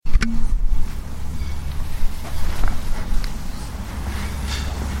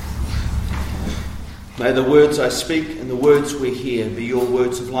May the words I speak and the words we hear be your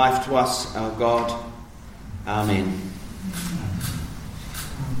words of life to us, our God. Amen.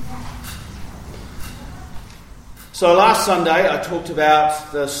 So last Sunday I talked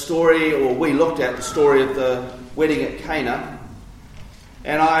about the story, or we looked at the story of the wedding at Cana,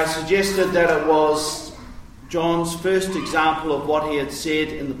 and I suggested that it was John's first example of what he had said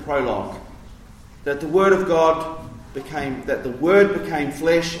in the prologue, that the Word became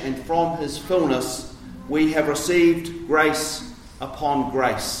flesh, and from his fullness we have received grace upon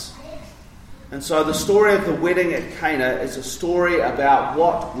grace. And so the story of the wedding at Cana is a story about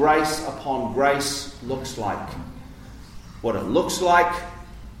what grace upon grace looks like. What it looks like,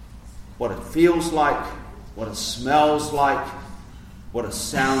 what it feels like, what it smells like, what it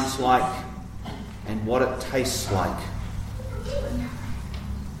sounds like, and what it tastes like.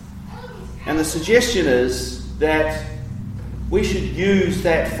 And the suggestion is that we should use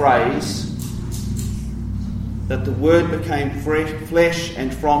that phrase, that the Word became flesh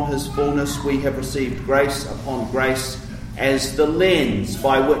and from his fullness we have received grace upon grace, as the lens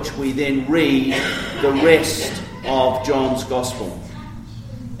by which we then read the rest of John's Gospel.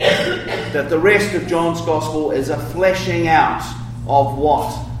 That the rest of John's Gospel is a fleshing out of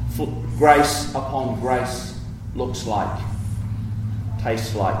what grace upon grace looks like,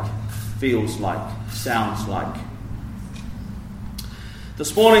 tastes like, feels like, sounds like.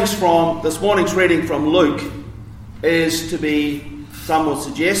 This morning's reading from Luke is to be, some would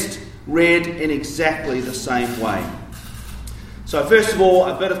suggest, read in exactly the same way. So first of all,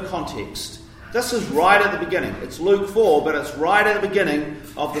 a bit of context. This is right at the beginning. It's Luke 4, but it's right at the beginning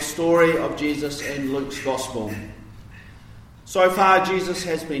of the story of Jesus in Luke's Gospel. So far, Jesus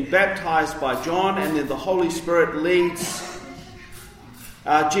has been baptized by John, and then the Holy Spirit leads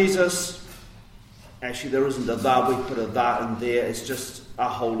Jesus. Actually, there isn't a "the," we put a "the" in there. It's just a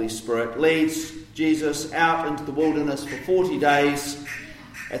Holy Spirit leads Jesus out into the wilderness for 40 days,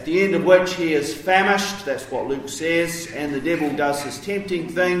 at the end of which he is famished. That's what Luke says. And the devil does his tempting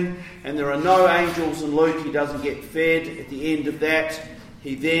thing, and there are no angels in Luke. He doesn't get fed at the end of that.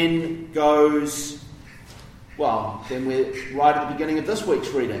 He then goes, then we're right at the beginning of this week's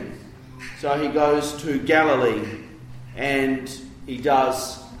reading. So he goes to Galilee, and he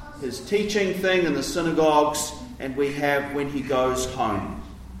does his teaching thing in the synagogues, and we have when he goes home.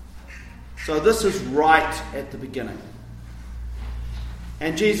 So this is right at the beginning.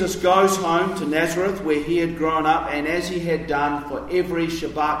 And Jesus goes home to Nazareth, where he had grown up, and as he had done for every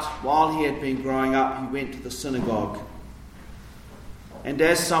Shabbat while he had been growing up, he went to the synagogue. And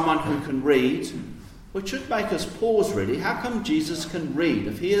as someone who can read, which should make us pause really, how come Jesus can read?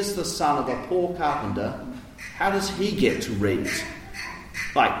 If he is the son of a poor carpenter, how does he get to read?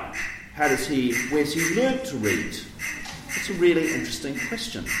 Where's he learned to read? It's a really interesting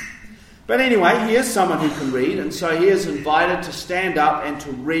question. But anyway, he is someone who can read, and so he is invited to stand up and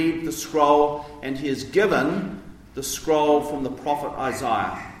to read the scroll, and he is given the scroll from the prophet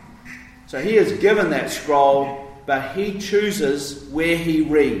Isaiah. So he is given that scroll, but he chooses where he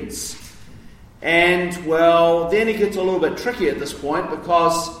reads. And, then it gets a little bit tricky at this point,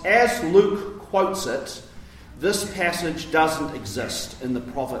 because as Luke quotes it, this passage doesn't exist in the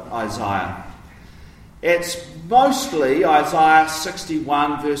prophet Isaiah. It's mostly Isaiah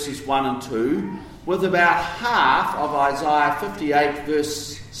 61 verses 1 and 2, with about half of Isaiah 58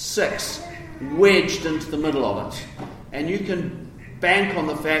 verse 6 wedged into the middle of it. And you can bank on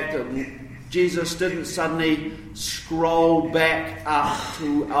the fact that Jesus didn't suddenly scroll back up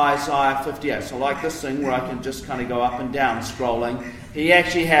to Isaiah 58. So like this thing where I can just kind of go up and down scrolling, he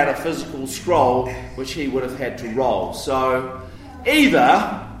actually had a physical scroll which he would have had to roll. So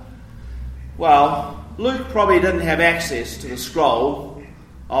either, Luke probably didn't have access to the scroll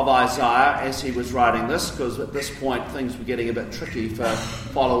of Isaiah as he was writing this, because at this point things were getting a bit tricky for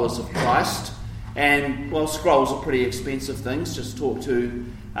followers of Christ. And, scrolls are pretty expensive things. Just talk to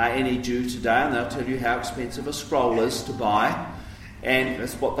any Jew today and they'll tell you how expensive a scroll is to buy. And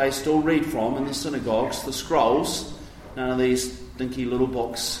that's what they still read from in the synagogues, the scrolls. None of these dinky little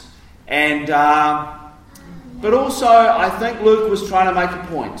books. And but also, I think Luke was trying to make a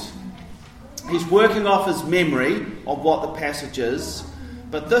point. He's working off his memory of what the passage is,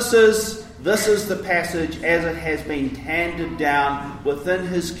 but this is the passage as it has been handed down within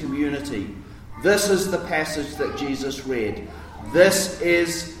his community. This is the passage that Jesus read. This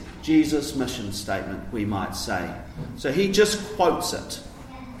is Jesus' mission statement, we might say. So he just quotes it,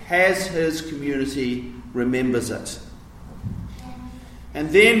 as his community remembers it. And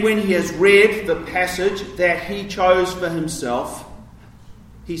then when he has read the passage that he chose for himself,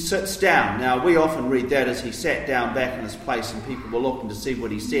 he sits down. Now, we often read that as he sat down back in his place and people were looking to see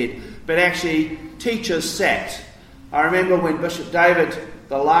what he said. But actually, teachers sat. I remember when Bishop David,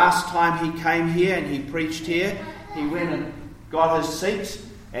 the last time he came here and he preached here, he went and got his seat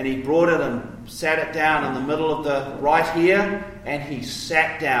and he brought it and sat it down in the middle of the right here, and he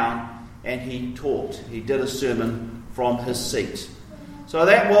sat down and he taught. He did a sermon from his seat. So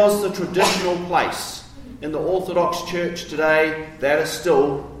that was the traditional place. In the Orthodox Church today, that is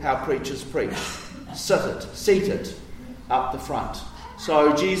still how preachers preach. Seated up the front.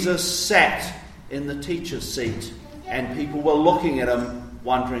 So Jesus sat in the teacher's seat and people were looking at him,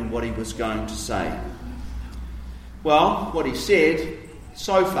 wondering what he was going to say. Well, what he said,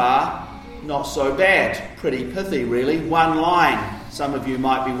 so far, not so bad. Pretty pithy, really. One line. Some of you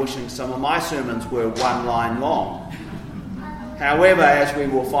might be wishing some of my sermons were one line long. However, as we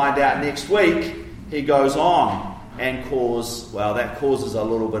will find out next week, he goes on and that causes a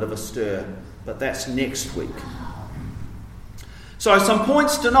little bit of a stir. But that's next week. So some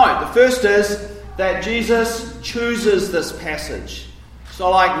points to note. The first is that Jesus chooses this passage. It's not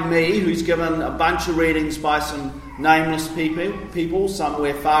like me, who's given a bunch of readings by some nameless people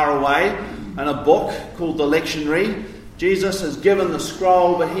somewhere far away, and a book called the Lectionary. Jesus has given the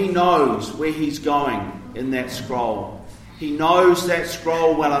scroll, but he knows where he's going in that scroll. He knows that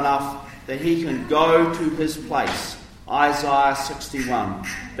scroll well enough that he can go to his place, Isaiah 61.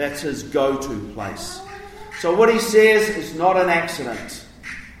 That's his go-to place. So what he says is not an accident.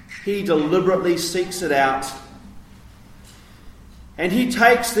 He deliberately seeks it out. And he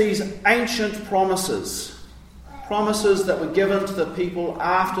takes these ancient promises that were given to the people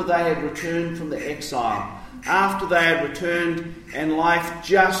after they had returned from the exile, after they had returned and life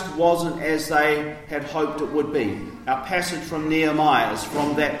just wasn't as they had hoped it would be. Our passage from Nehemiah is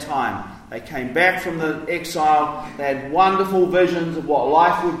from that time. They came back from the exile, they had wonderful visions of what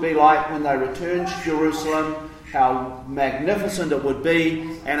life would be like when they returned to Jerusalem, how magnificent it would be,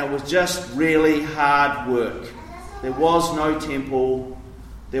 and it was just really hard work. There was no temple.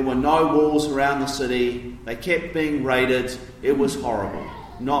 There were no walls around the city. They kept being raided. It was horrible.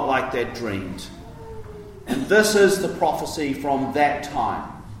 Not like they'd dreamed. And this is the prophecy from that time.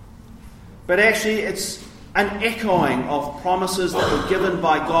 But actually, it's an echoing of promises that were given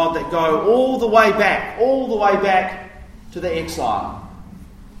by God that go all the way back to the exile,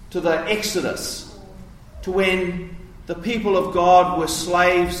 to the Exodus, to when the people of God were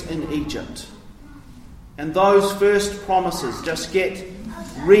slaves in Egypt. And those first promises just get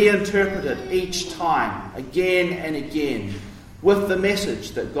reinterpreted each time, again and again, with the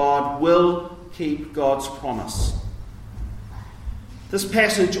message that God will keep God's promise. This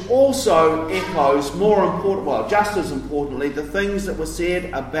passage also echoes just as importantly, the things that were said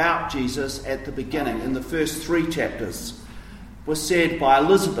about Jesus at the beginning. In the first 3 chapters were said by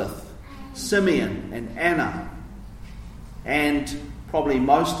Elizabeth, Simeon and Anna, and probably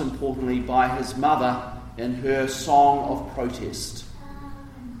most importantly by his mother in her song of protest.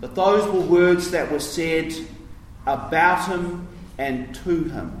 But those were words that were said about him and to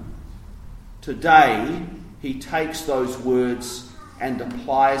him. Today, he takes those words and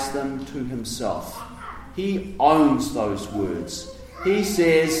applies them to himself. He owns those words. He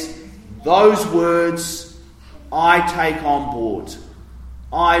says, those words I take on board.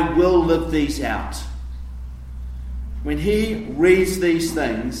 I will live these out. When he reads these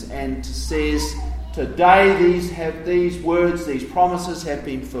things and says, today these words, these promises have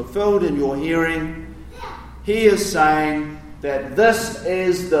been fulfilled in your hearing, he is saying that this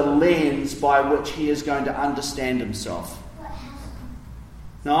is the lens by which he is going to understand himself.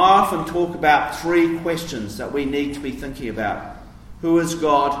 Now, I often talk about 3 questions that we need to be thinking about. Who is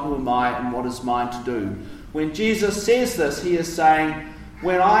God? Who am I? And what is mine to do? When Jesus says this, he is saying,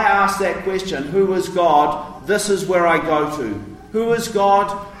 when I ask that question, who is God? This is where I go to. Who is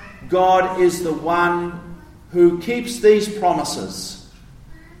God? God is the one who keeps these promises.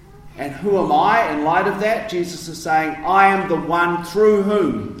 And who am I in light of that? Jesus is saying, I am the one through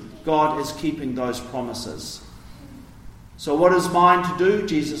whom God is keeping those promises. So what is mine to do?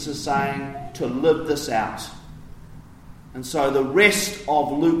 Jesus is saying, to live this out. And so the rest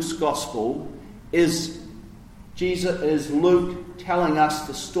of Luke's gospel is Luke telling us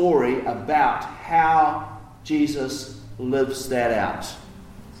the story about how Jesus lives that out.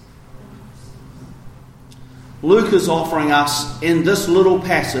 Luke is offering us in this little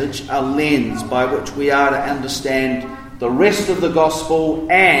passage a lens by which we are to understand the rest of the gospel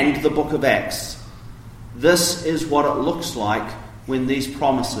and the book of Acts. This is what it looks like when these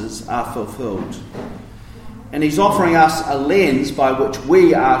promises are fulfilled. And he's offering us a lens by which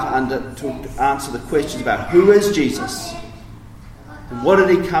we are to answer the questions about who is Jesus? And what did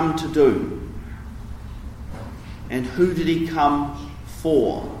he come to do? And who did he come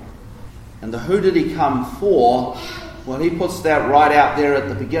for? And the who did he come for, well, he puts that right out there at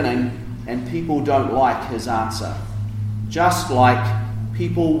the beginning, and people don't like his answer. Just like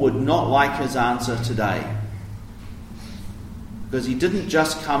people would not like his answer today. Because he didn't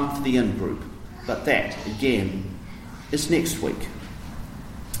just come for the in-group, but that, again, is next week.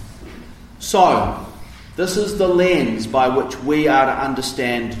 So, this is the lens by which we are to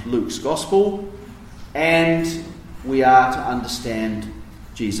understand Luke's Gospel, and we are to understand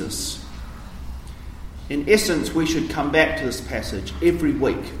Jesus. In essence, we should come back to this passage every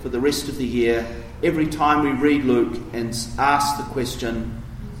week for the rest of the year, every time we read Luke, and ask the question,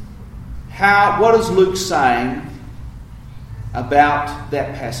 what is Luke saying about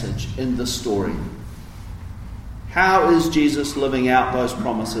that passage in this story? How is Jesus living out those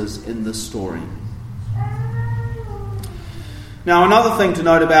promises in this story? Now, another thing to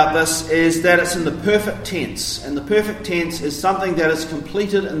note about this is that it's in the perfect tense. And the perfect tense is something that is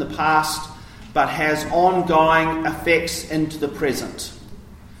completed in the past but has ongoing effects into the present.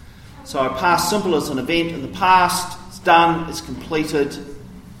 So past simple is an event in the past, it's done, it's completed,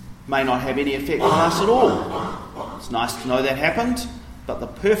 may not have any effect on us at all. It's nice to know that happened, but the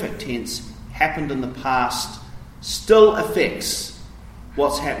perfect tense, happened in the past, still affects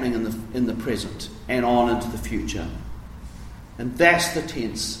what's happening in the present and on into the future. And that's the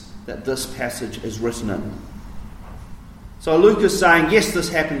tense that this passage is written in. So Luke is saying, yes, this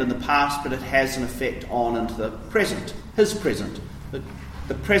happened in the past, but it has an effect on into the present, his present,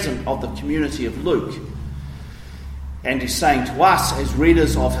 the present of the community of Luke. And he's saying to us as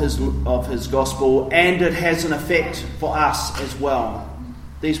readers of his gospel, and it has an effect for us as well.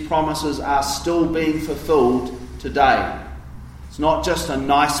 These promises are still being fulfilled today. It's not just a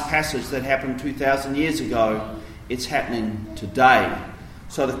nice passage that happened 2,000 years ago. It's happening today.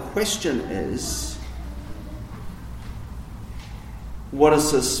 So the question is, what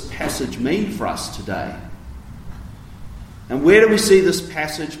does this passage mean for us today? And where do we see this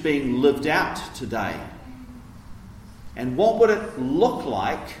passage being lived out today? And what would it look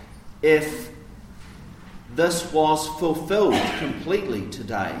like if this was fulfilled completely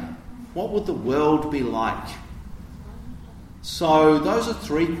today? What would the world be like? So those are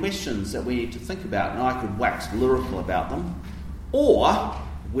three questions that we need to think about. And I could wax lyrical about them. Or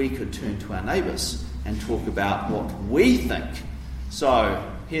we could turn to our neighbours and talk about what we think. So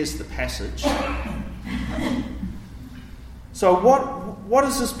here's the passage. So what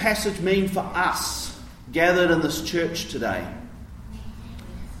does this passage mean for us gathered in this church today?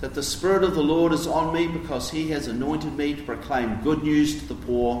 That the Spirit of the Lord is on me because He has anointed me to proclaim good news to the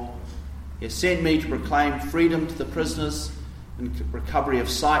poor. He has sent me to proclaim freedom to the prisoners and recovery of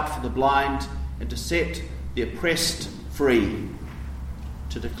sight for the blind, and to set the oppressed free,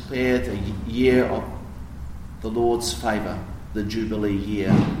 to declare the year of the Lord's favour, the Jubilee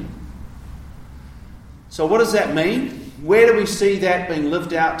year. So what does that mean? Where do we see that being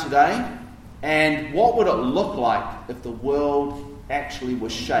lived out today? And what would it look like if the world actually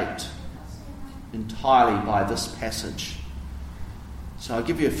was shaped entirely by this passage? So I'll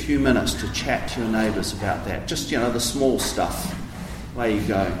give you a few minutes to chat to your neighbours about that. Just, the small stuff. Away you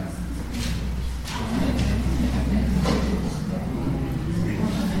go.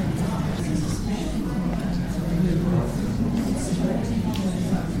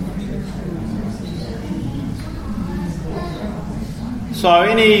 So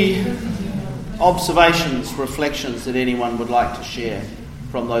any observations, reflections that anyone would like to share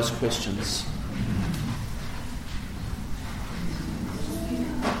from those questions?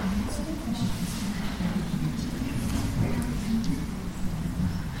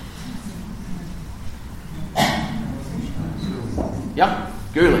 Yep,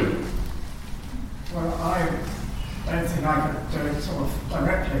 Gooley. Well, I don't think I could do it sort of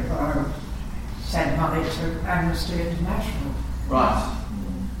directly, but I would send money to Amnesty International. Right.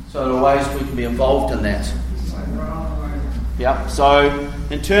 So there are ways we can be involved in that. So there are ways. Yep. So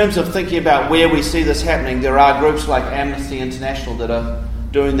in terms of thinking about where we see this happening, there are groups like Amnesty International that are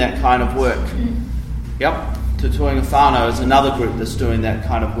doing that kind of work. Yep. Te Tuinga Whānau is another group that's doing that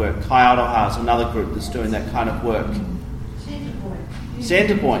kind of work. Kai Aroha is another group that's doing that kind of work.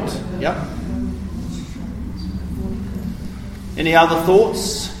 Centrepoint. Yep. Any other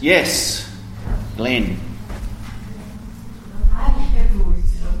thoughts? Yes. Glenn. I have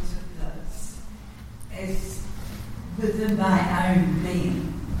always looked at this as within my own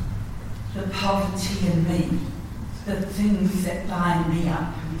being, the poverty in me, the things that bind me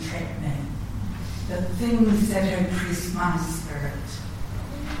up and trap me, the things that oppress my spirit,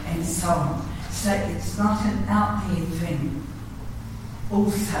 and so on. So it's not an out there thing.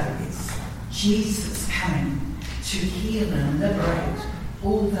 also is Jesus coming to heal and liberate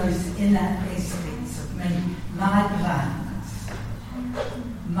all those inner aspects of me, my blindness,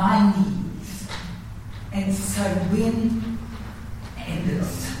 my needs. And so when, and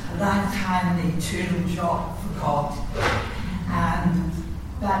it's a lifetime and eternal job for God,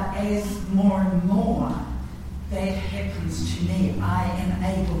 but as more and more that happens to me, I am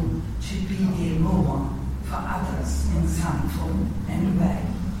able to be there more for others in some form and way.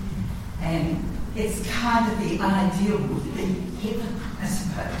 And it's kind of the ideal would be heaven, I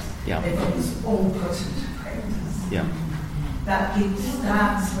suppose, if it was all put into practice. Yeah. But it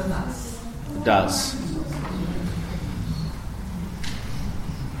starts with us. It does.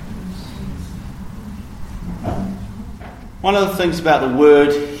 One of the things about the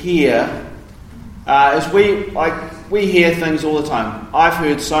word here is we hear things all the time. I've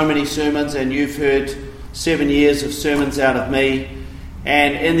heard so many sermons, and you've heard 7 years of sermons out of me.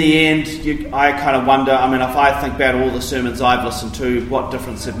 And in the end, I kind of wonder, if I think about all the sermons I've listened to, what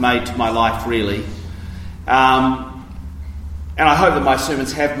difference they've made to my life, really. And I hope that my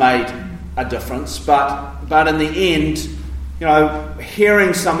sermons have made a difference. But in the end,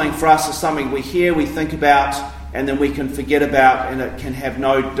 hearing something for us is something we hear, we think about, and then we can forget about, and it can have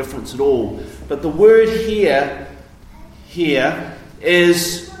no difference at all. But the word here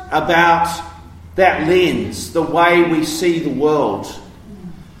is about that lens, the way we see the world.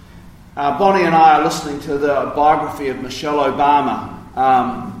 Bonnie and I are listening to the biography of Michelle Obama,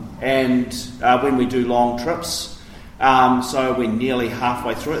 and when we do long trips, so we're nearly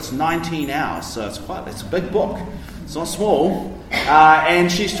halfway through. It's 19 hours, so it's a big book. It's not small.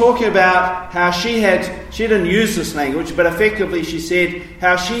 And she's talking about how she didn't use this language, but effectively she said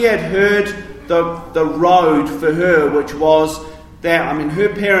how she had heard the road for her, which was that, her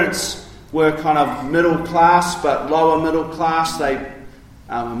parents were kind of middle class, but lower middle class.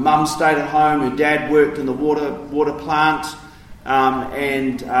 Mum stayed at home, her dad worked in the water plant,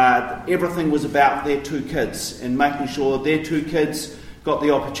 and everything was about their two kids and making sure that their two kids got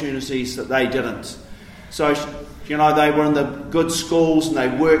the opportunities that they didn't. So, they were in the good schools and they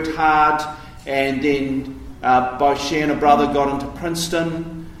worked hard, and then both she and her brother got into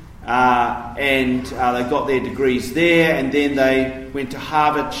Princeton, and they got their degrees there, and then they went to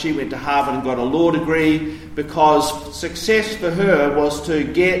Harvard. She went to Harvard and got a law degree, because success for her was to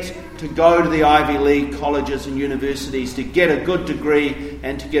go to the Ivy League colleges and universities, to get a good degree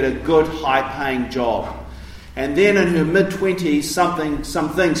and to get a good high-paying job. And then in her mid-20s, some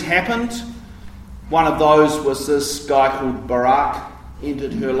things happened. One of those was this guy called Barack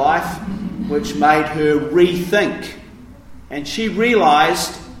entered her life, which made her rethink. And she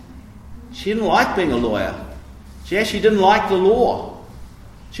realised she didn't like being a lawyer. She actually didn't like the law.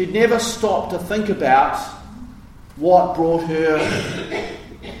 She'd never stopped to think about what her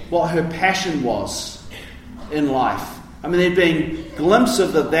passion was in life. There'd been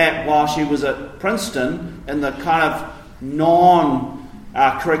glimpses of that while she was at Princeton in the kind of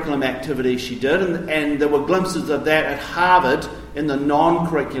non-curriculum activities she did, and there were glimpses of that at Harvard in the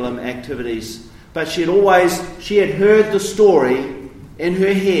non-curriculum activities. But she had heard the story in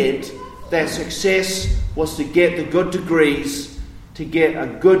her head that success was to get the good degrees, to get a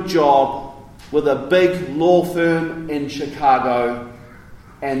good job with a big law firm in Chicago,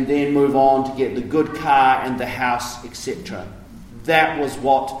 and then move on to get the good car and the house, etc. That was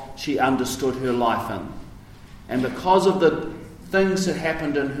what she understood her life in. And because of the things that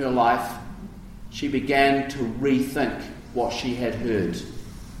happened in her life, she began to rethink what she had heard.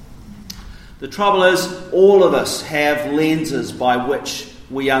 The trouble is, all of us have lenses by which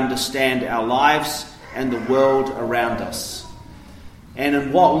we understand our lives and the world around us. And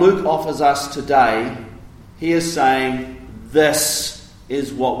in what Luke offers us today, he is saying this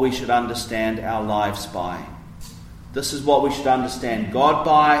is what we should understand our lives by. This is what we should understand God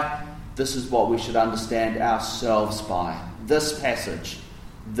by. This is what we should understand ourselves by. This passage,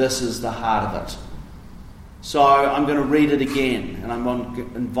 this is the heart of it. So I'm going to read it again, and I'm going to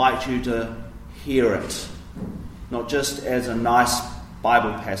invite you to hear it, not just as a nice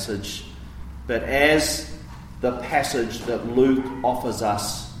Bible passage, but as the passage that Luke offers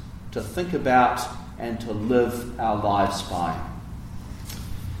us to think about and to live our lives by.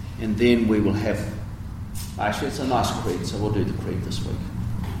 And then we will have... Actually, it's a nice creed, so we'll do the creed this week.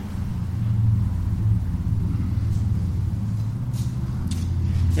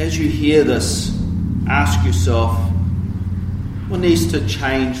 As you hear this, ask yourself, what needs to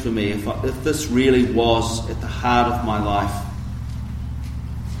change for me if this really was at the heart of my life?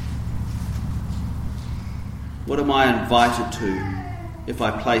 What am I invited to if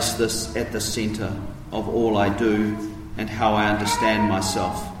I place this at the centre of all I do and how I understand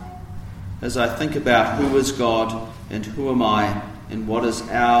myself. As I think about who is God and who am I and what is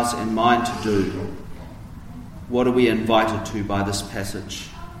ours and mine to do, what are we invited to by this passage?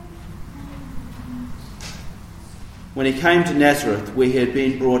 When he came to Nazareth, where he had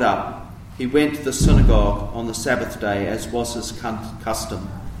been brought up, he went to the synagogue on the Sabbath day, as was his custom.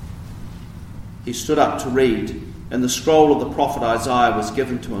 He stood up to read, and the scroll of the prophet Isaiah was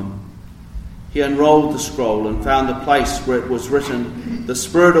given to him. He unrolled the scroll and found the place where it was written, "The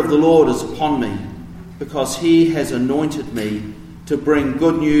Spirit of the Lord is upon me, because he has anointed me to bring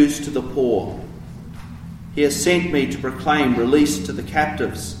good news to the poor. He has sent me to proclaim release to the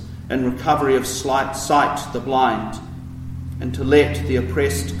captives and recovery of sight to the blind, and to let the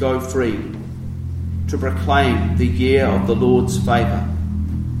oppressed go free, to proclaim the year of the Lord's favour."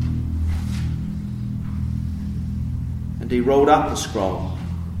 And he rolled up the scroll,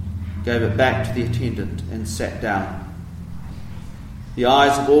 gave it back to the attendant, and sat down. The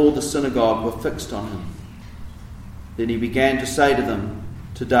eyes of all the synagogue were fixed on him. Then he began to say to them,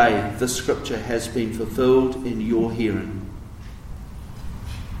 "Today this scripture has been fulfilled in your hearing."